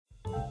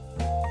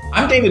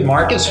David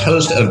Marcus,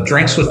 host of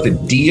Drinks with the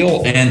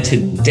Deal, and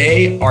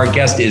today our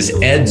guest is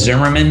Ed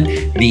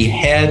Zimmerman, the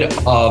head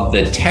of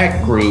the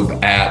tech group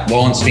at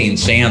Lowenstein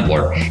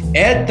Sandler.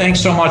 Ed,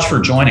 thanks so much for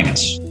joining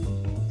us.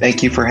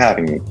 Thank you for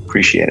having me.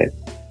 Appreciate it.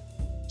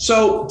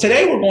 So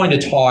today we're going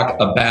to talk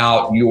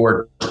about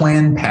your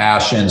twin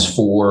passions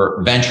for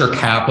venture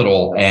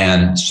capital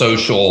and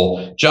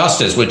social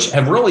justice, which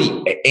have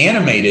really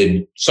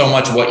animated so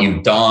much of what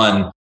you've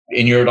done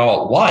in your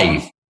adult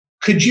life.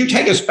 Could you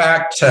take us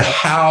back to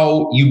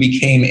how you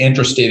became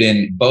interested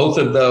in both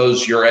of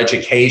those, your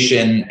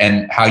education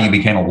and how you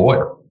became a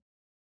lawyer?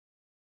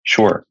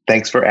 Sure.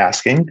 Thanks for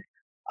asking.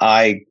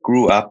 I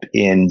grew up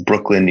in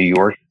Brooklyn, New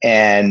York,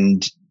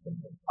 and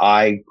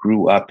I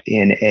grew up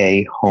in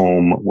a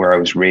home where I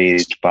was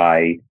raised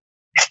by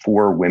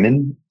 4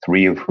 women,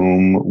 3 of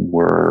whom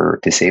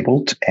were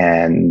disabled,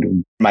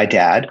 and my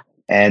dad,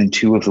 and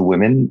 2 of the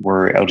women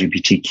were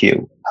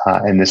LGBTQ.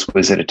 And this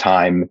was at a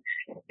time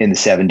in the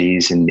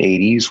 70s and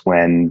 80s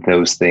when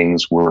those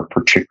things were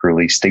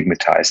particularly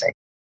stigmatizing.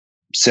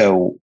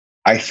 So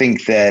I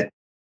think that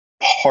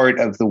part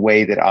of the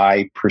way that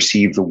I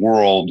perceived the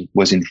world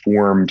was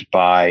informed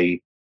by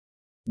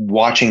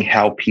watching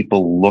how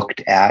people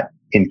looked at,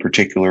 in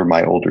particular,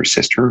 my older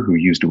sister who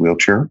used a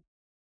wheelchair,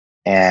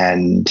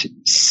 and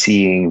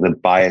seeing the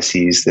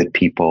biases that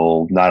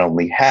people not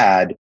only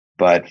had,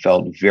 but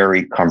felt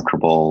very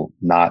comfortable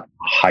not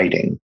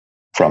hiding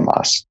from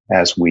us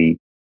as we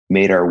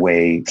made our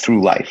way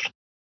through life.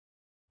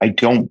 I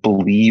don't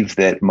believe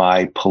that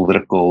my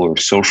political or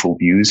social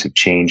views have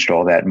changed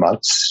all that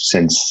much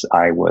since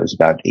I was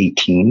about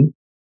 18.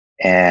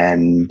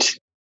 And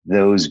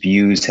those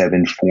views have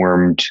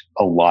informed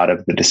a lot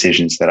of the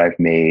decisions that I've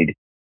made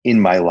in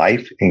my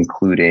life,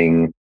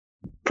 including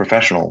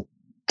professional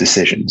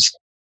decisions.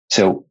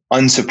 So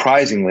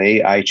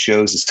unsurprisingly, I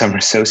chose a summer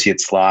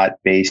associate slot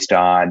based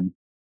on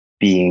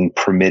being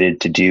permitted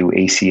to do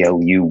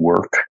ACLU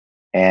work.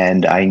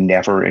 And I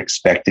never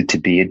expected to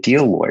be a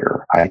deal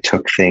lawyer. I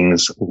took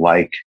things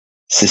like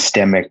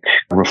systemic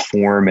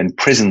reform and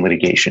prison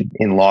litigation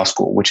in law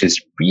school, which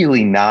is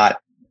really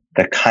not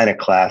the kind of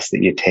class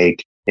that you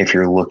take if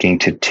you're looking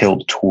to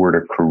tilt toward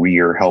a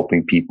career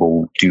helping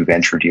people do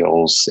venture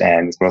deals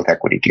and growth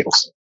equity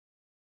deals.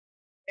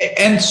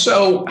 And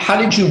so how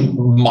did you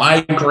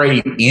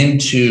migrate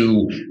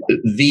into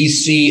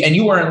VC? And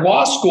you were in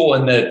law school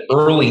in the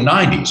early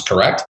 90s,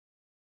 correct?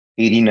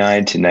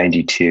 89 to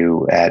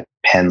 92 at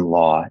Penn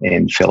Law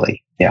in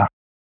Philly. Yeah.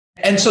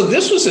 And so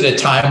this was at a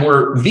time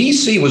where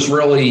VC was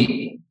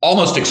really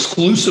almost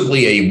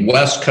exclusively a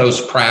West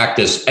Coast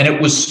practice. And it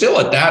was still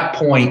at that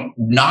point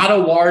not a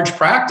large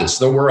practice.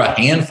 There were a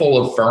handful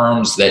of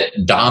firms that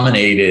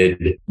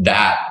dominated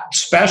that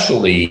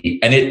specialty,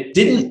 and it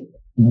didn't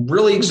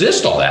really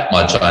exist all that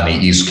much on the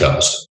East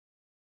Coast.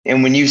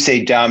 And when you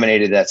say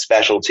dominated that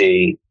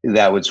specialty,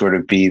 that would sort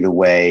of be the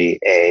way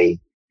a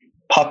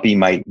puppy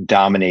might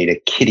dominate a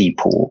kiddie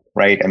pool,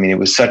 right? I mean, it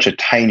was such a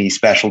tiny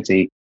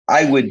specialty.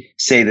 I would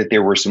say that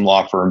there were some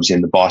law firms in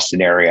the Boston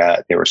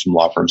area. There were some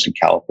law firms in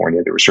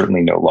California. There were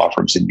certainly no law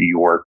firms in New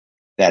York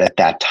that at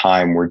that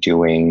time were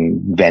doing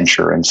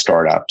venture and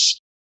startups.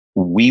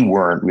 We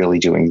weren't really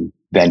doing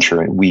venture,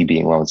 and we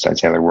being Lowenstein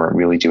Sandler weren't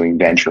really doing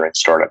venture and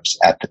startups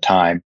at the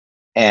time.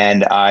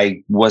 And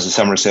I was a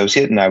summer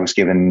associate, and I was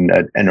given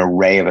an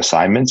array of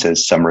assignments,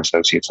 as summer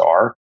associates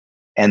are.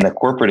 And the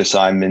corporate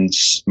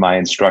assignments, my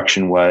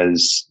instruction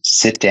was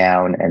sit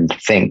down and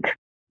think,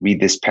 read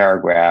this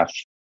paragraph,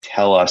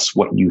 tell us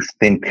what you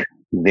think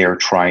they're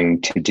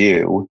trying to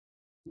do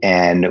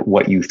and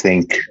what you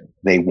think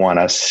they want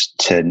us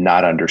to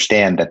not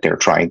understand that they're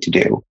trying to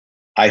do.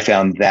 I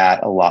found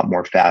that a lot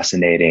more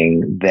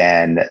fascinating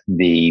than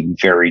the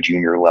very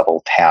junior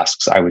level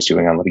tasks I was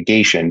doing on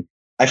litigation.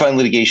 I find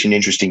litigation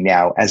interesting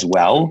now as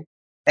well.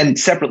 And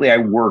separately, I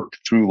worked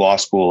through law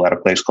school at a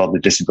place called the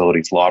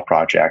Disabilities Law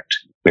Project,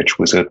 which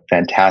was a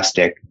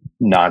fantastic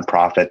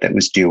nonprofit that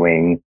was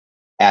doing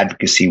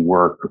advocacy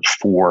work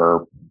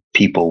for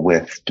people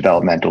with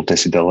developmental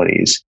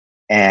disabilities.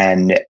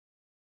 And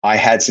I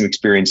had some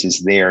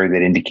experiences there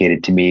that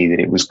indicated to me that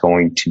it was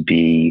going to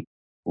be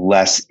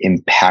less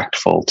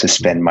impactful to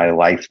spend my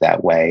life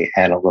that way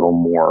and a little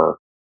more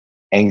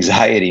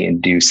anxiety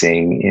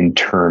inducing in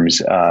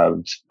terms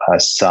of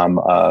some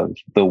of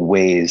the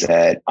ways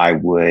that I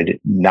would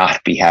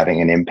not be having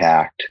an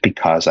impact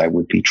because I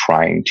would be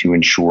trying to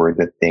ensure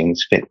that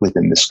things fit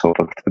within the scope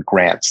of the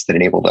grants that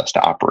enabled us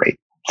to operate,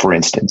 for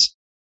instance.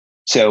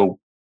 So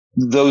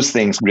those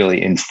things really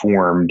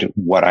informed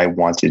what I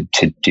wanted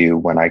to do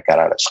when I got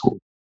out of school.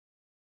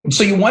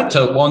 So you went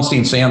to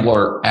Lowenstein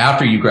Sandler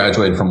after you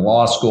graduated from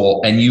law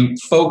school and you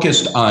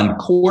focused on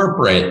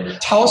corporate.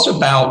 Tell us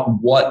about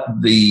what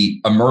the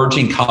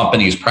emerging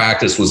companies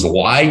practice was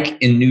like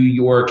in New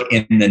York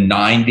in the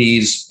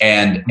 90s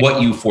and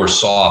what you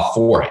foresaw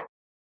for it.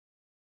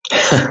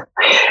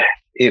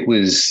 It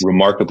was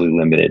remarkably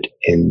limited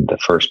in the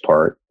first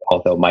part,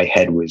 although my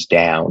head was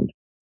down.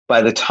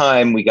 by the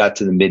time we got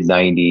to the mid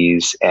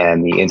 90s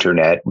and the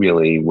internet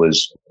really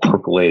was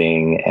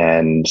percolating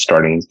and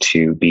starting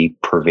to be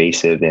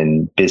pervasive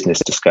in business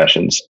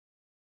discussions,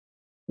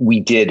 we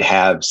did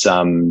have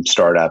some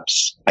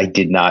startups. I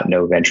did not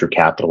know venture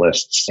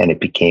capitalists, and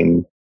it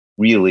became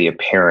really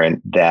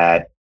apparent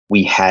that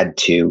we had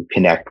to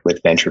connect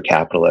with venture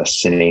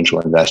capitalists and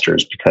angel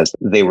investors because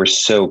they were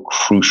so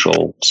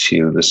crucial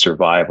to the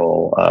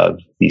survival of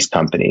these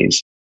companies.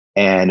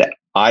 And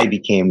I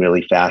became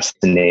really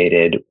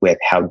fascinated with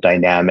how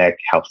dynamic,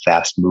 how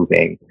fast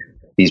moving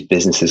these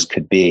businesses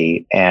could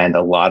be. And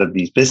a lot of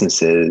these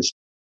businesses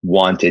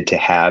wanted to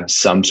have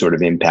some sort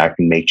of impact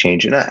and make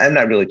change. And I'm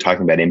not really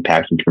talking about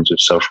impact in terms of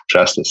social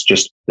justice,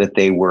 just that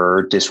they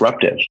were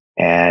disruptive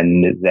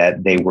and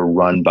that they were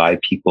run by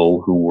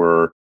people who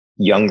were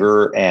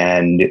younger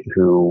and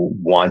who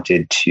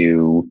wanted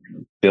to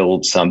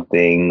build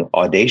something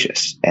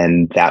audacious.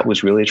 And that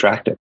was really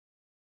attractive.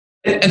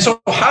 And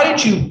so how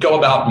did you go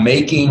about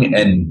making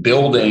and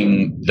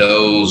building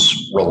those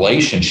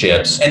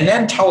relationships? And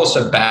then tell us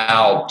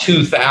about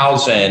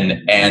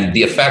 2000 and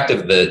the effect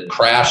of the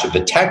crash of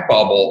the tech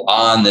bubble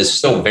on this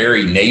still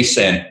very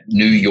nascent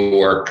New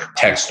York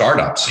tech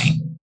startup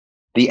scene.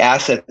 The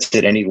assets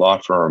at any law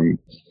firm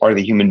are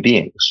the human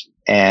beings.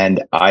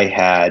 And I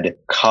had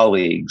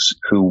colleagues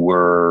who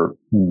were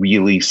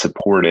really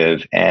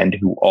supportive and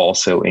who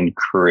also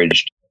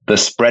encouraged the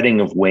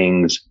spreading of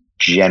wings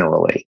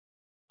generally.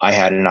 I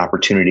had an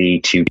opportunity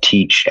to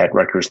teach at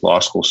Rutgers Law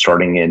School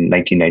starting in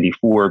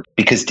 1994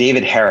 because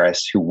David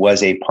Harris, who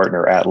was a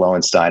partner at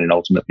Lowenstein and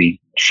ultimately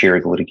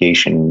chaired the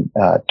litigation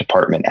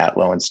department at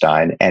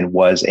Lowenstein and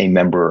was a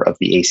member of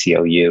the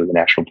ACLU, the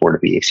National Board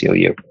of the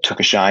ACLU, took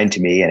a shine to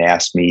me and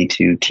asked me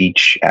to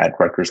teach at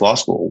Rutgers Law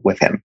School with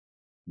him.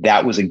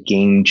 That was a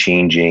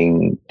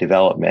game-changing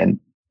development.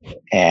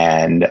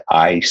 And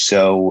I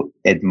so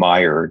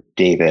admired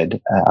David.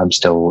 I'm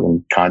still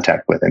in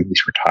contact with him.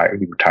 He's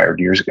retired. He retired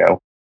years ago.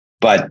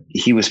 But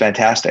he was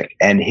fantastic.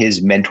 And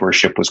his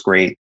mentorship was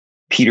great.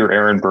 Peter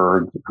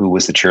Ehrenberg, who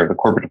was the chair of the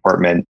corporate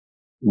department,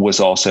 was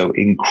also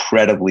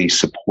incredibly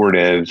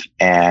supportive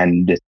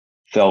and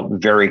felt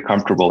very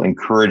comfortable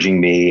encouraging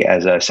me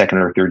as a second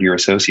or third year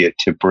associate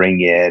to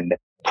bring in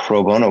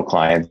pro bono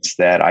clients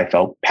that I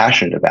felt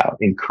passionate about,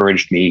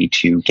 encouraged me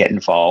to get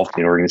involved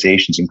in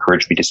organizations,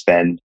 encouraged me to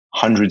spend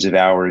hundreds of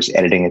hours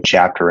editing a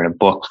chapter in a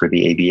book for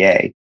the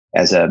ABA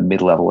as a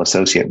mid-level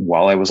associate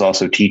while I was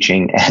also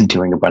teaching and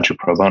doing a bunch of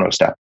pro bono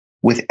stuff.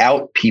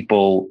 Without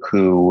people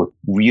who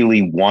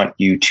really want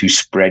you to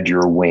spread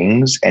your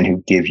wings and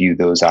who give you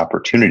those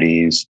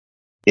opportunities,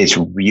 it's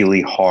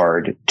really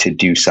hard to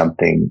do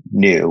something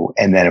new.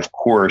 And then, of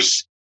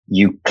course,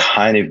 you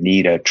kind of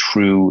need a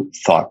true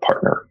thought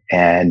partner.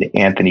 And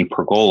Anthony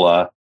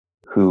Pergola,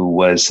 who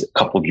was a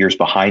couple of years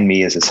behind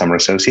me as a summer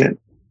associate,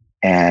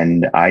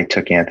 and I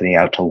took Anthony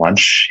out to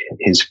lunch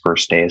his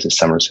first day as a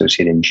summer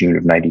associate in June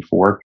of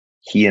 94.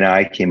 He and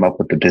I came up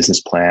with the business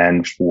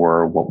plan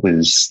for what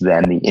was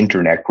then the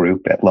internet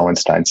group at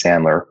Lowenstein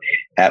Sandler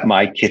at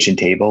my kitchen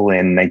table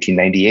in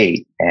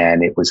 1998.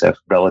 And it was a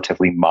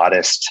relatively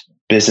modest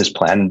business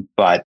plan,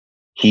 but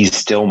he's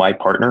still my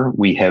partner.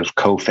 We have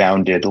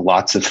co-founded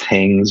lots of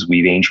things.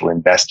 We've angel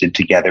invested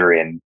together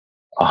in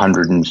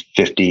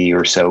 150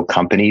 or so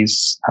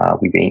companies.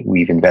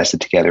 We've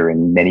invested together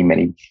in many,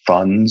 many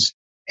funds,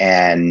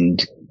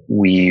 and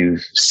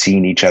we've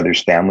seen each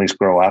other's families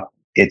grow up.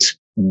 It's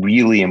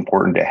really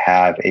important to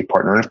have a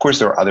partner. And of course,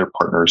 there are other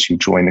partners who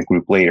join the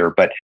group later,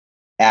 but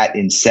at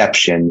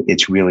inception,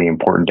 it's really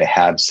important to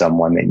have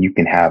someone that you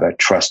can have a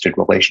trusted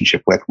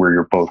relationship with where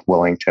you're both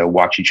willing to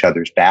watch each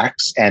other's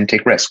backs and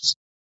take risks.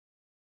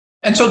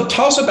 And so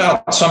tell us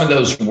about some of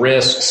those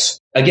risks,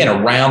 again,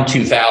 around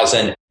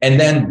 2000. And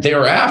then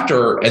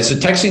thereafter, as the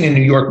tech scene in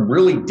New York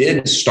really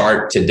did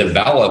start to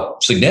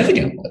develop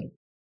significantly.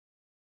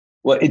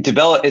 Well,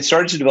 it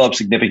started to develop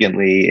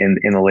significantly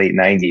in the late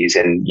 90s.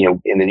 And,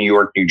 in the New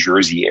York, New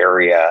Jersey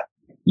area,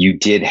 you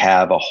did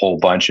have a whole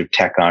bunch of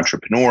tech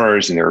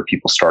entrepreneurs and there were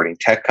people starting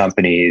tech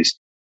companies.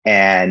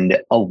 And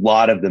a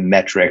lot of the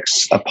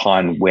metrics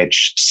upon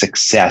which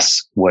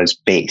success was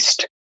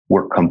based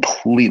were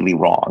completely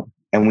wrong.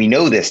 And we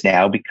know this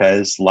now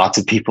because lots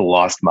of people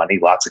lost money,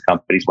 lots of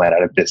companies went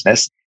out of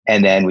business.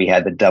 And then we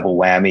had the double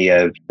whammy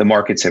of the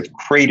markets have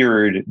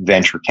cratered,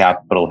 venture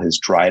capital has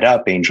dried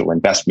up, angel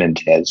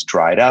investment has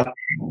dried up.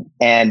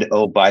 And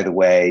oh, by the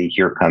way,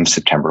 here comes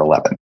September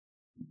 11th,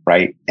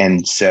 right?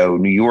 And so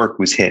New York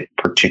was hit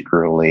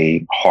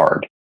particularly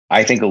hard.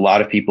 I think a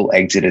lot of people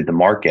exited the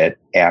market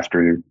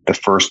after the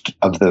first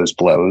of those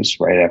blows,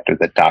 right after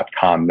the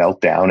dot-com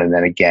meltdown, and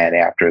then again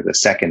after the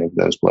second of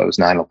those blows,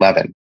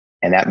 9/11.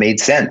 And that made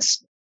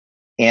sense.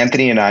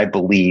 Anthony and I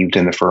believed,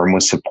 and the firm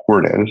was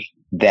supportive,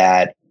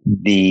 that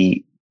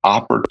the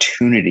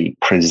opportunity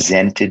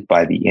presented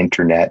by the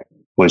internet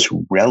was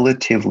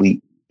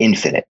relatively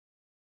infinite.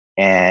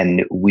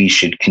 And we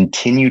should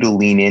continue to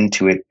lean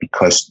into it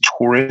because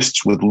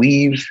tourists would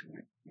leave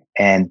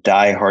and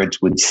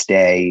diehards would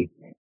stay.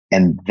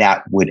 And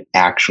that would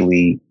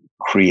actually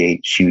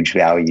create huge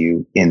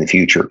value in the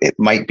future. It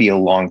might be a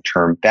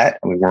long-term bet,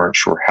 and we weren't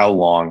sure how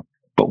long,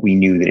 but we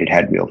knew that it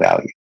had real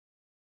value.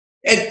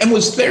 And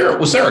was there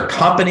a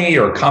company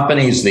or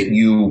companies that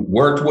you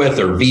worked with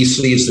or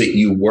VCs that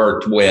you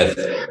worked with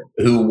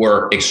who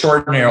were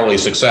extraordinarily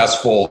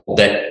successful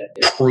that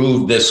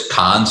proved this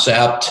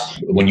concept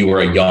when you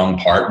were a young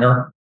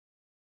partner?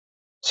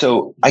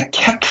 So I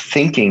kept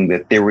thinking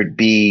that there would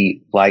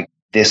be like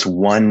this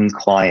one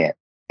client,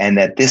 and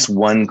that this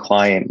one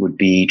client would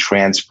be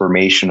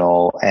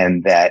transformational,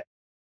 and that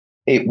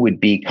it would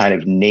be kind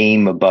of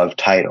name above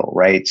title,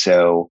 right?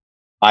 So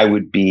I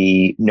would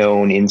be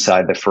known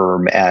inside the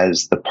firm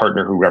as the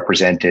partner who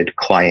represented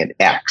client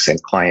X,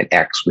 and client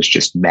X was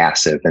just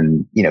massive.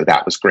 And,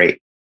 that was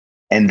great.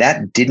 And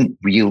that didn't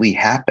really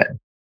happen.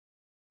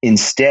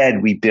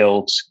 Instead, we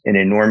built an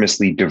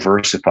enormously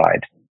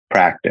diversified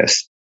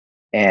practice.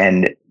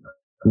 And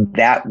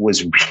that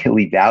was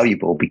really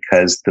valuable,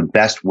 because the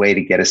best way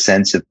to get a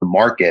sense of the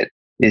market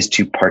is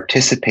to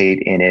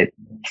participate in it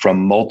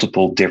from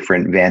multiple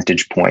different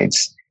vantage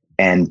points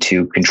and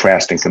to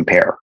contrast and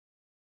compare.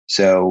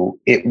 So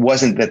it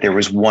wasn't that there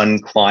was one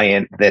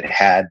client that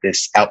had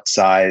this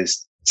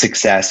outsized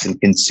success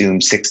and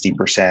consumed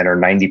 60% or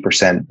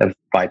 90% of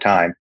my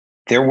time.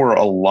 There were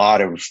a lot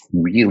of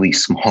really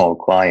small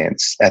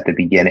clients at the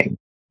beginning,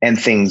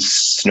 and things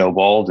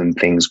snowballed and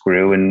things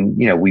grew. And,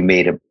 we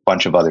made a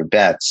bunch of other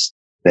bets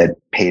that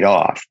paid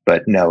off,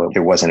 but no,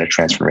 there wasn't a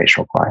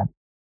transformational client.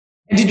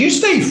 And did you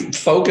stay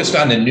focused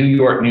on the New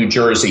York, New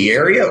Jersey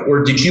area,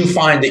 or did you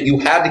find that you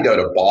had to go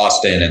to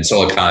Boston and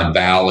Silicon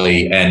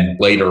Valley and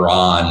later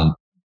on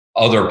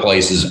other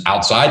places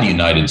outside the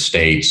United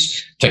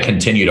States to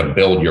continue to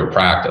build your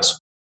practice?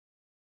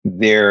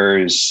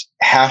 There's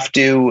have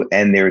to,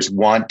 and there's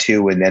want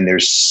to, and then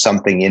there's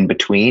something in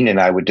between. And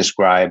I would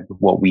describe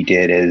what we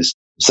did as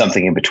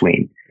something in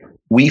between.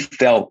 We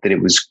felt that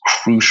it was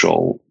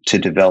crucial to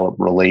develop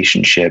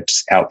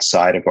relationships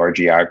outside of our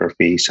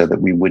geography so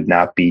that we would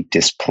not be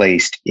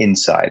displaced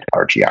inside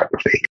our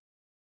geography.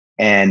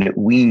 And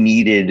we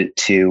needed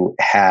to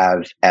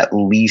have at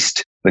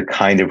least the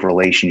kind of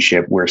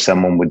relationship where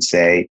someone would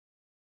say,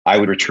 I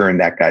would return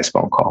that guy's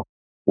phone call,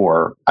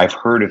 or I've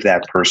heard of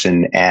that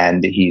person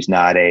and he's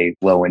not a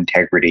low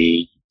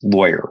integrity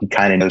lawyer. He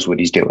kind of knows what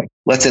he's doing.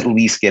 Let's at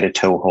least get a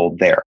toehold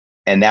there.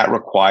 And that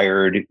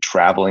required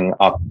traveling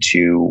up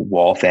to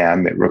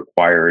Waltham. It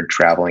required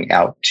traveling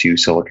out to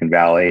Silicon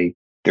Valley.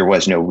 There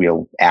was no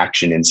real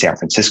action in San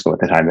Francisco at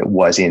the time. It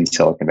was in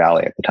Silicon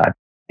Valley at the time.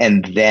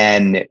 And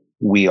then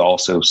we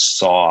also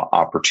saw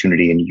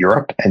opportunity in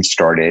Europe and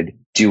started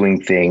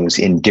doing things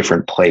in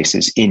different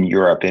places in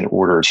Europe in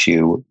order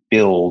to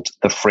build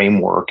the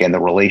framework and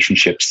the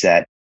relationship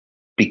set,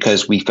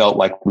 because we felt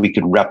like we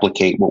could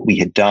replicate what we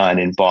had done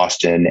in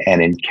Boston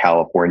and in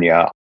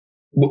California.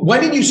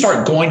 When did you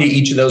start going to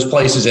each of those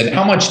places, and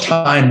how much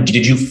time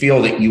did you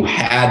feel that you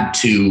had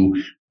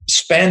to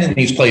spend in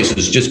these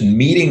places just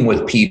meeting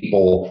with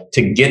people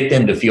to get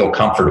them to feel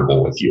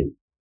comfortable with you?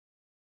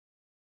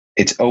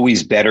 It's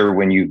always better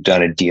when you've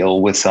done a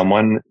deal with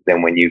someone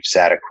than when you've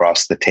sat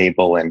across the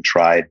table and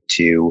tried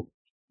to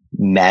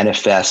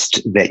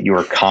manifest that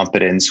your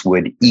competence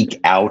would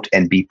eke out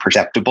and be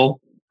perceptible,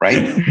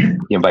 right?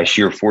 By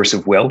sheer force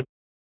of will.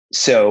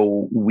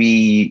 So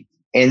we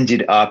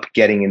ended up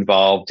getting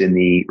involved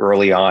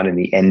early on in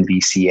the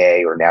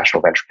NVCA, or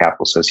National Venture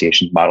Capital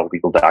Association's Model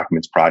Legal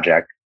Documents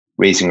Project,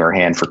 raising our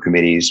hand for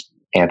committees.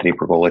 Anthony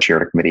Pergola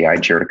chaired a committee. I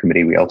chaired a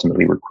committee. We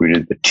ultimately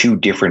recruited the two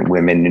different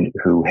women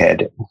who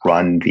had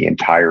run the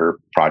entire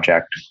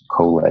project,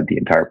 co-led the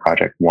entire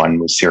project. One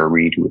was Sarah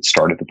Reed, who had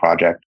started the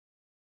project.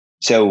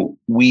 So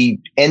we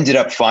ended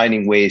up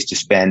finding ways to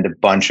spend a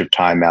bunch of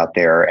time out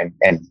there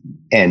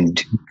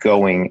and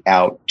going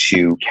out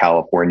to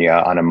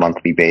California on a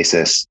monthly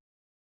basis,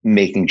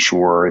 making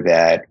sure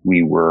that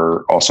we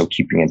were also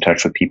keeping in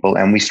touch with people.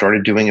 And we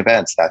started doing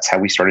events. That's how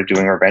we started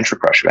doing our Venture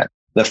Crush event.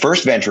 The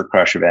first Venture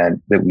Crush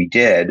event that we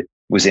did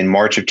was in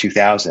March of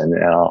 2000.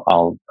 And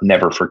I'll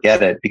never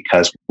forget it,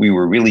 because we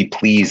were really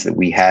pleased that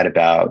we had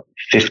about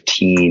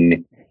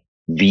 15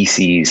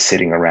 VCs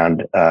sitting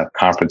around a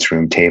conference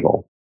room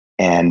table.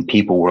 And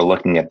people were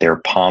looking at their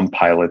Palm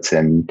Pilots,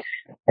 and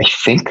I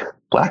think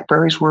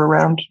BlackBerries were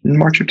around in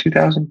March of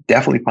 2000.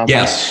 Definitely Palm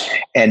Yes.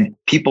 Pilots. And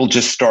people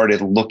just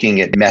started looking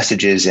at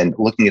messages and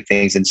looking at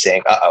things and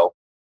saying, uh-oh.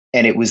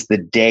 And it was the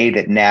day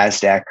that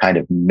NASDAQ kind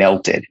of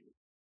melted.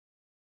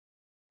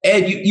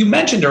 Ed, you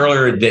mentioned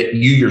earlier that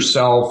you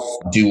yourself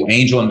do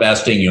angel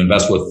investing, you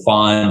invest with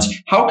funds.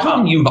 How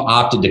come you've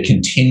opted to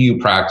continue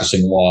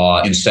practicing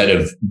law instead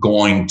of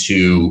going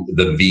to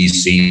the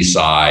VC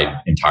side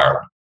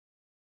entirely?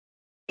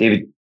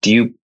 David, do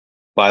you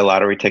buy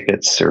lottery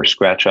tickets or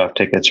scratch off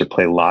tickets or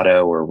play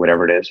lotto or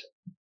whatever it is?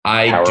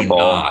 I Powerball? do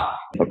not.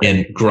 Okay.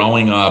 And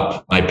growing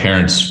up, my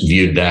parents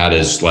viewed that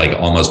as like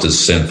almost as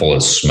sinful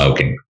as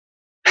smoking.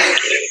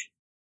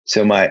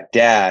 So my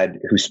dad,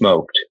 who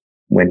smoked,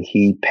 when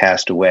he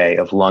passed away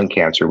of lung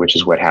cancer, which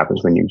is what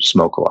happens when you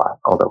smoke a lot,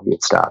 although he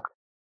had stopped.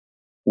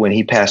 When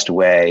he passed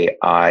away,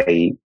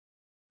 I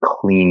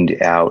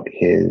cleaned out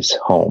his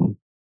home.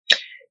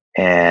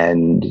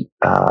 And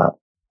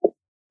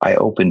I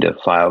opened a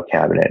file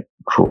cabinet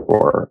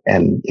drawer,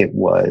 and it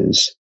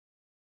was,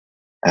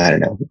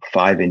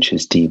 5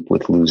 inches deep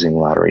with losing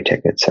lottery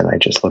tickets. And I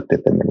just looked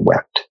at them and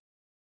wept.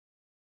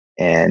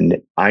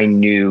 And I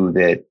knew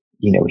that,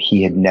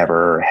 he had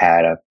never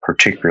had a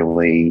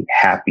particularly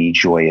happy,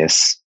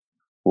 joyous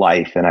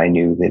life. And I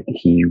knew that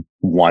he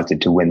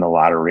wanted to win the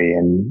lottery,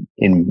 and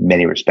in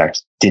many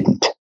respects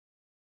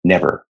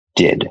never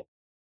did.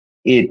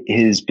 It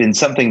has been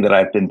something that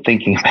I've been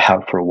thinking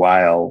about for a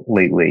while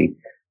lately,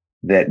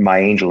 that my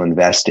angel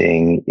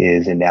investing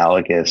is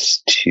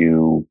analogous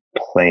to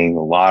playing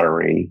the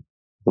lottery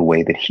the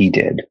way that he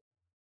did.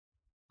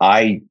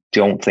 I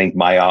don't think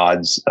my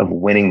odds of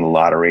winning the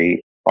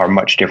lottery are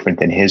much different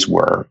than his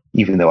were,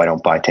 even though I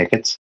don't buy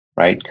tickets,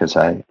 right? Because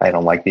I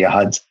don't like the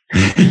odds.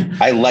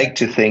 I like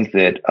to think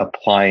that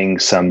applying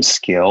some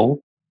skill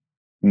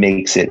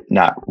makes it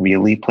not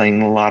really playing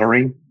the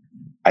lottery.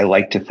 I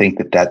like to think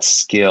that that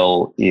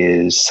skill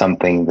is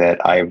something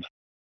that I've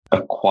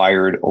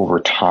acquired over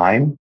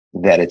time,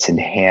 that it's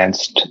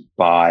enhanced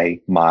by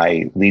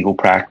my legal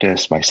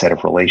practice, my set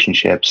of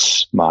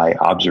relationships, my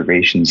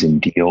observations in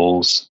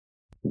deals,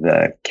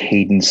 the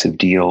cadence of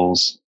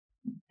deals,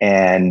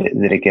 and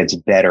that it gets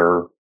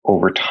better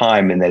over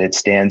time, and that it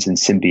stands in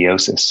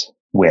symbiosis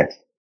with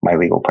my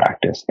legal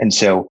practice. And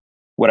so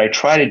what I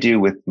try to do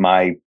with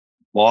my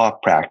law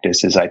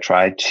practice is I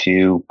try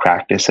to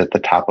practice at the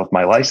top of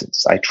my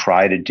license. I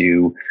try to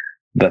do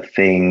the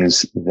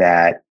things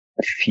that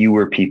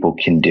fewer people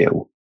can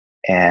do.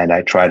 And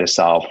I try to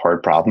solve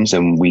hard problems.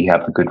 And we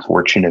have the good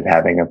fortune of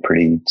having a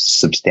pretty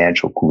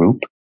substantial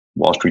group.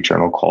 Wall Street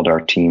Journal called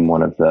our team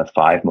one of the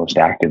 5 most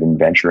active in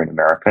venture in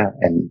America.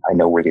 And I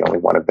know we're the only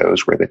one of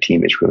those where the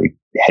team is really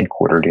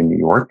headquartered in New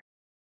York.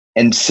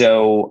 And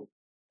so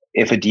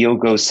if a deal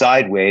goes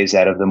sideways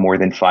out of the more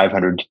than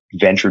 500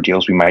 venture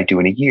deals we might do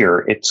in a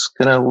year, it's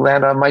going to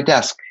land on my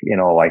desk in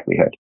all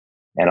likelihood.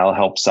 And I'll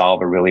help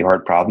solve a really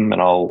hard problem,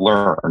 and I'll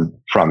learn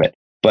from it.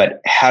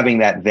 But having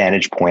that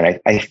vantage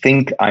point, I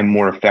think I'm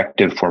more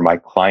effective for my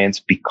clients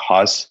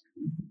because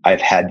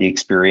I've had the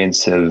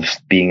experience of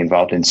being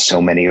involved in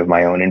so many of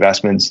my own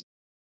investments,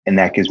 and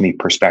that gives me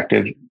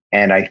perspective.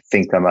 And I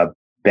think I'm a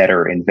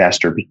better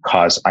investor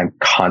because I'm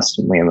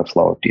constantly in the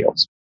flow of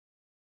deals.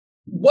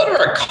 What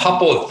are a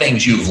couple of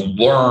things you've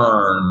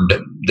learned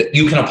that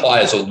you can apply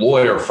as a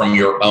lawyer from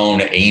your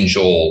own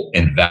angel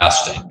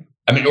investing?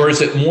 I mean, or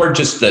is it more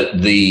just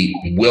the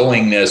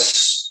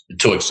willingness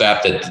to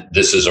accept that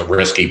this is a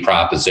risky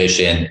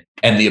proposition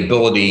and the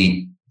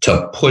ability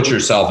to put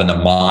yourself in the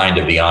mind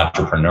of the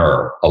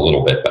entrepreneur a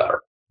little bit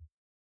better?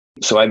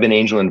 So I've been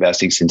angel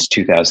investing since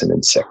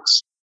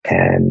 2006.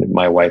 And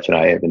my wife and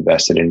I have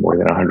invested in more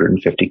than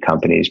 150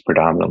 companies,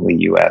 predominantly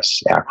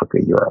US, Africa,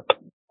 Europe.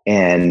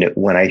 And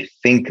when I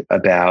think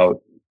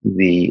about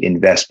the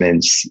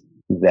investments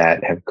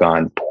that have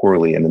gone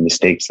poorly and the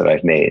mistakes that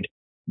I've made,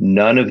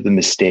 none of the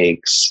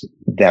mistakes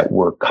that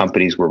were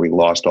companies where we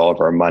lost all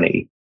of our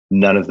money,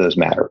 none of those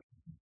mattered.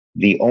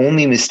 The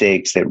only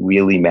mistakes that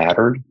really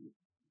mattered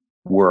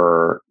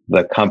were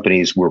the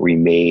companies where we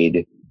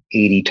made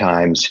 80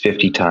 times,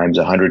 50 times,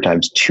 100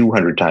 times,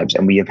 200 times,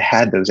 and we have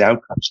had those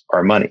outcomes,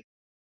 our money.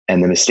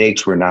 And the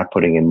mistakes were not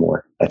putting in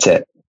more. That's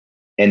it.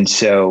 And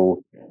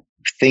so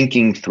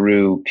thinking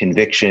through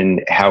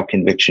conviction, how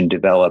conviction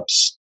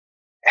develops,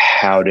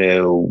 how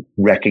to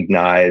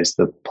recognize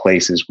the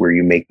places where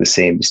you make the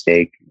same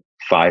mistake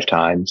 5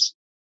 times,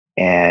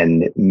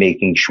 and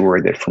making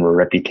sure that from a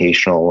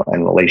reputational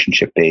and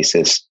relationship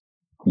basis,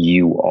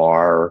 you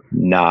are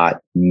not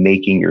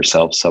making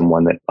yourself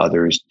someone that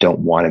others don't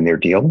want in their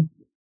deal,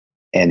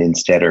 and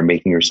instead are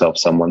making yourself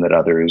someone that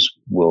others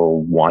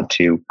will want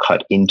to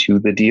cut into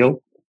the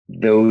deal.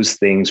 Those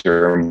things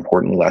are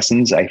important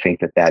lessons. I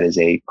think that is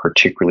a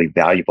particularly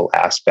valuable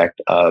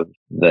aspect of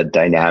the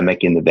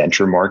dynamic in the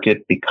venture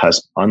market,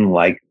 because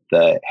unlike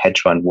the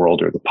hedge fund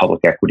world or the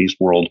public equities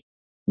world,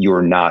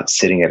 you're not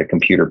sitting at a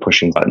computer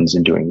pushing buttons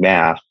and doing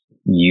math.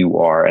 You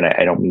are, and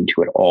I don't mean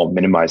to at all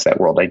minimize that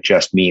world. I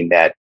just mean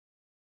that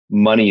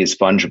money is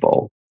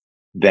fungible.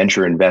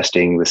 Venture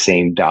investing the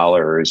same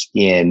dollars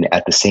in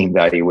at the same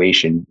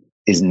valuation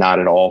is not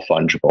at all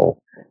fungible,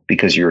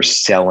 because you're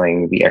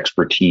selling the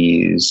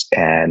expertise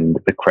and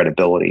the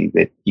credibility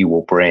that you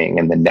will bring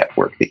and the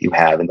network that you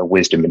have and the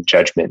wisdom and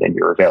judgment and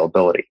your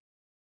availability.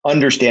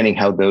 Understanding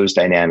how those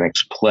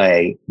dynamics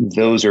play,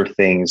 those are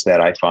things that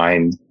I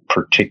find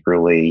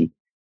particularly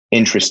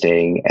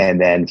interesting,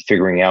 and then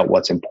figuring out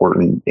what's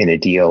important in a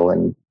deal.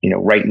 And,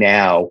 right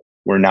now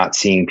we're not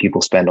seeing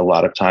people spend a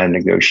lot of time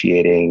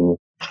negotiating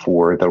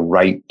for the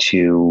right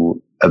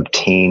to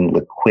obtain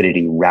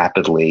liquidity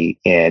rapidly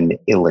in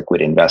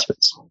illiquid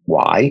investments.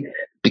 Why?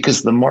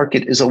 Because the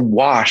market is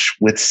awash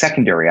with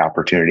secondary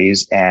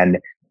opportunities, and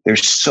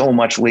there's so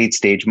much late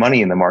stage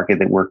money in the market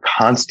that we're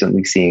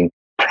constantly seeing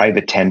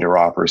private tender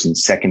offers and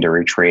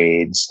secondary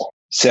trades.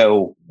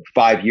 So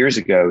 5 years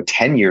ago,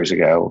 10 years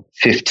ago,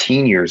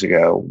 15 years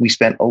ago, we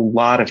spent a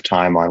lot of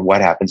time on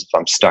what happens if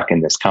I'm stuck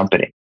in this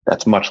company.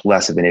 That's much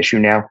less of an issue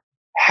now.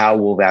 How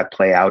will that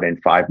play out in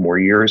 5 more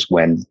years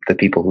when the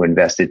people who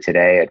invested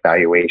today at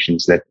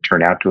valuations that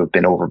turn out to have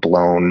been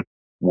overblown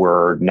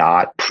were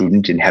not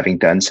prudent in having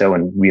done so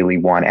and really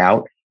want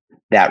out?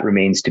 That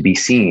remains to be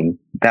seen.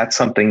 That's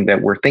something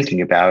that we're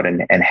thinking about,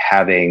 and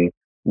having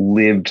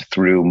lived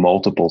through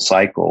multiple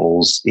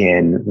cycles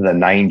in the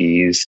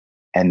 90s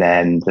and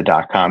then the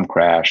dot-com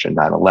crash and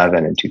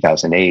 9/11 in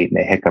 2008 and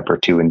a hiccup or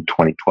two in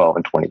 2012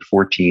 and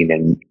 2014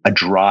 and a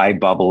dry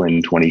bubble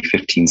in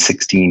 2015,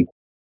 16.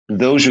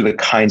 Those are the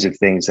kinds of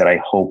things that I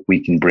hope we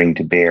can bring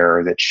to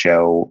bear that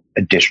show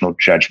additional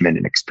judgment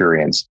and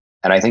experience.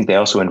 And I think they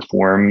also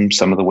inform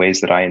some of the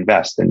ways that I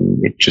invest.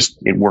 And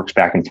it works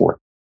back and forth.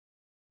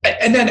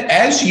 And then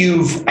as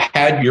you've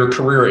had your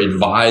career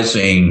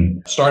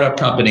advising startup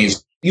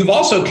companies, you've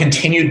also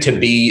continued to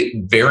be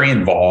very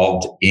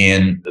involved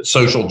in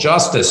social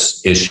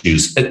justice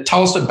issues.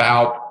 Tell us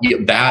about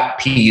that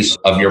piece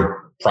of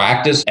your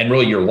practice and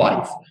really your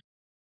life.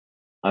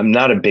 I'm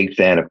not a big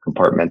fan of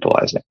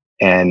compartmentalizing.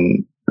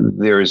 And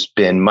there's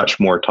been much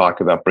more talk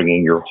about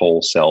bringing your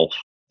whole self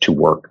to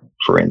work,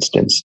 for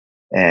instance.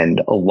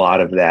 And a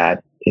lot of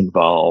that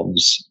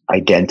involves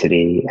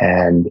identity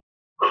and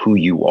who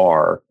you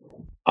are.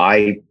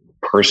 I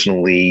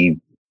personally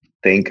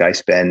think I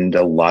spend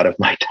a lot of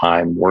my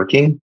time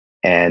working,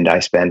 and I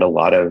spend a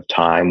lot of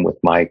time with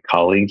my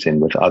colleagues and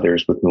with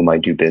others with whom I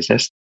do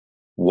business.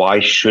 Why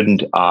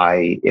shouldn't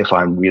I, if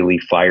I'm really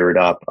fired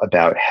up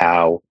about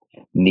how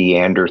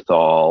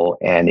Neanderthal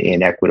and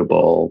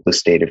inequitable the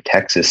state of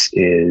Texas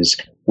is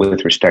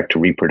with respect to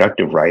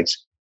reproductive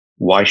rights,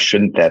 why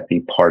shouldn't that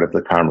be part of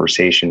the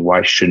conversation?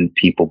 Why shouldn't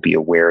people be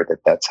aware that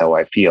that's how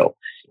I feel?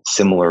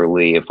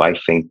 Similarly, if I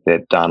think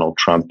that Donald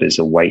Trump is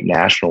a white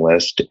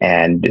nationalist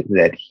and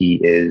that he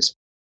is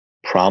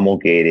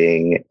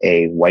promulgating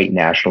a white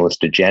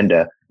nationalist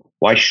agenda,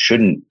 why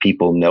shouldn't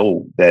people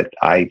know that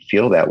I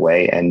feel that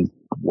way? And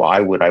why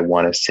would I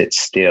want to sit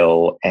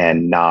still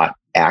and not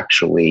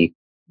actually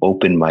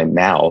open my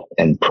mouth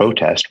and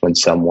protest when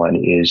someone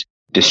is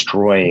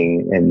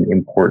destroying an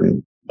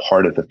important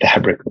part of the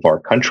fabric of our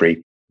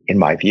country, in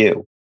my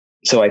view?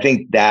 So I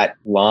think that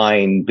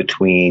line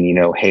between,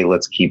 hey,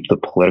 let's keep the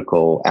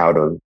political out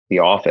of the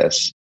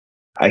office,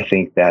 I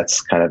think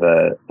that's kind of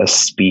a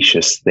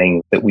specious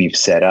thing that we've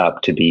set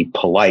up to be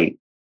polite.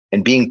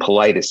 And being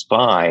polite is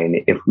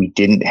fine if we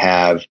didn't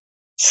have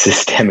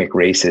systemic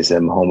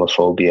racism,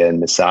 homophobia, and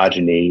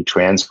misogyny,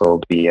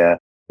 transphobia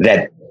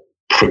that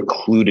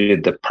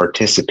precluded the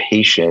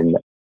participation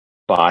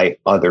by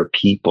other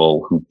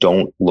people who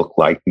don't look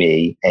like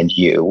me and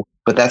you.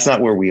 But that's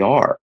not where we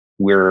are.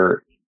 We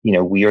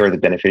are the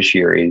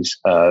beneficiaries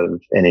of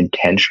an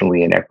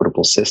intentionally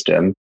inequitable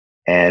system.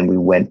 And we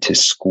went to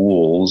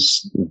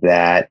schools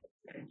that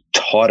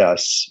taught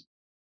us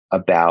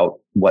about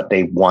what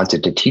they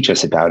wanted to teach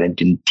us about and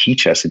didn't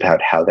teach us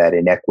about how that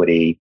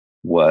inequity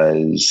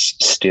was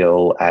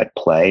still at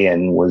play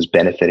and was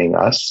benefiting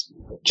us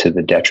to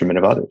the detriment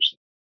of others.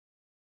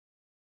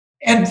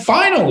 And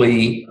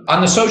finally,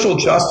 on the social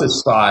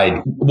justice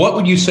side, what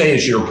would you say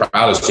is your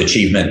proudest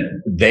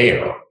achievement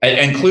there?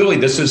 And clearly,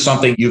 this is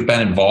something you've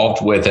been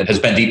involved with and has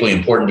been deeply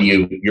important to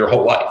you your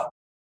whole life.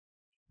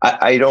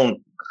 I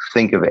don't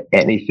think of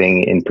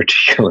anything in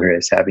particular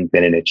as having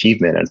been an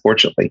achievement,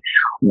 unfortunately.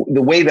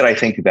 The way that I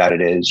think about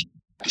it is,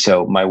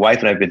 so my wife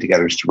and I have been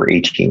together since we were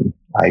 18.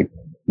 I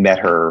met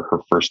her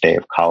first day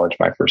of college,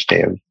 my first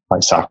day of my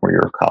sophomore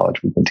year of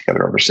college. We've been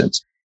together ever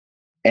since.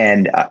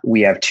 And we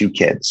have 2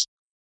 kids.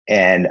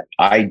 And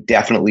I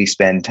definitely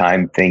spend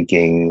time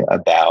thinking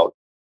about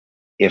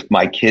if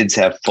my kids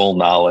have full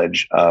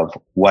knowledge of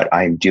what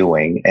I'm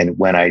doing and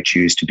when I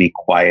choose to be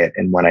quiet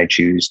and when I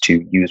choose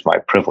to use my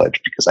privilege,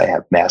 because I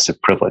have massive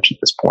privilege at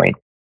this point,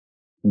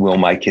 will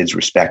my kids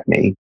respect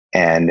me?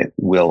 And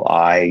will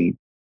I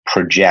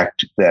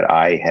project that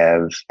I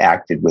have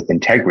acted with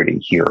integrity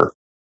here?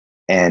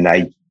 And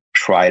I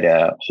try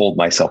to hold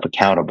myself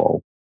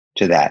accountable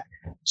to that.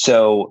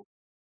 So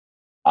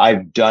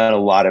I've done a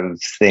lot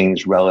of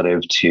things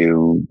relative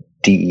to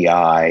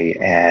DEI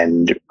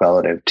and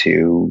relative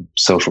to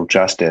social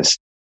justice.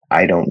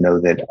 I don't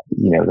know that,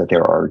 that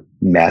there are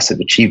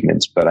massive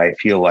achievements, but I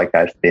feel like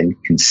I've been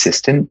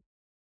consistent.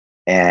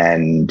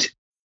 And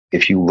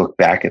if you look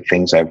back at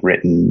things I've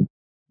written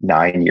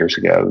 9 years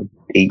ago,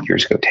 8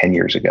 years ago, 10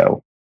 years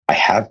ago, I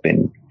have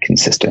been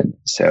consistent.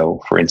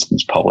 So for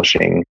instance,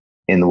 publishing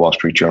in the Wall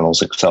Street Journal's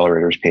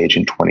accelerators page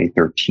in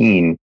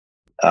 2013,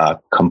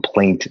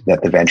 complaint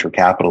that the venture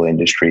capital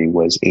industry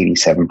was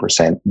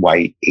 87%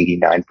 white,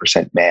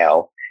 89%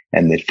 male,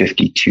 and that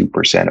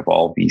 52% of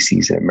all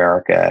VCs in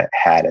America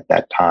had at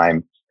that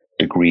time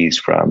degrees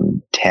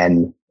from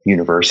 10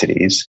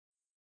 universities,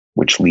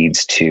 which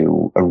leads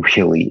to a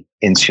really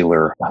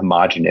insular,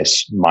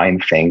 homogenous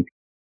mind think.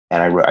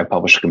 And I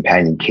published a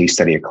companion case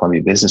study at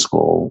Columbia Business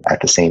School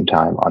at the same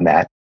time on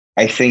that.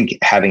 I think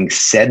having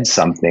said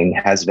something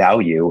has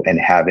value, and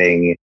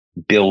having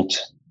built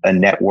a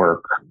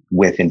network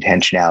with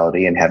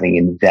intentionality and having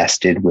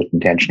invested with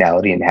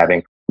intentionality and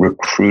having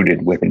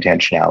recruited with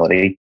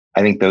intentionality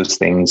I think those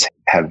things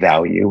have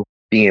value.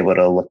 Being able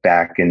to look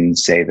back and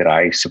say that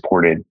I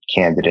supported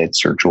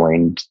candidates or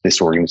joined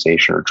this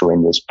organization or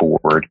joined this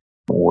board,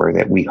 or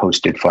that we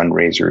hosted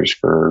fundraisers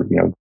for,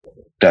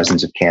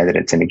 dozens of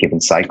candidates in a given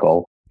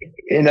cycle.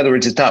 In other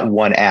words, it's not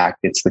one act,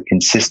 it's the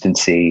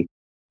consistency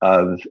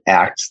of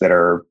acts that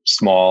are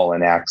small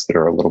and acts that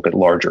are a little bit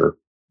larger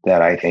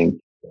that I think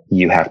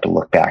you have to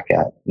look back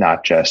at,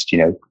 not just,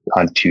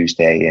 on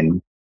Tuesday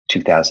in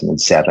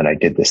 2007, I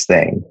did this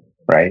thing,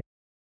 right?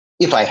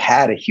 If I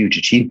had a huge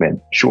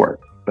achievement, sure,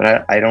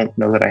 but I don't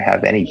know that I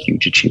have any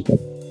huge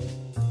achievement.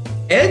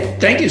 Ed,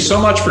 thank you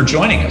so much for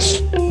joining us.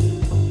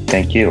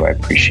 Thank you. I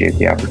appreciate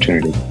the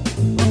opportunity.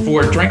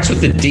 For Drinks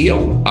with the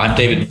Deal, I'm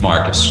David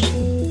Marcus.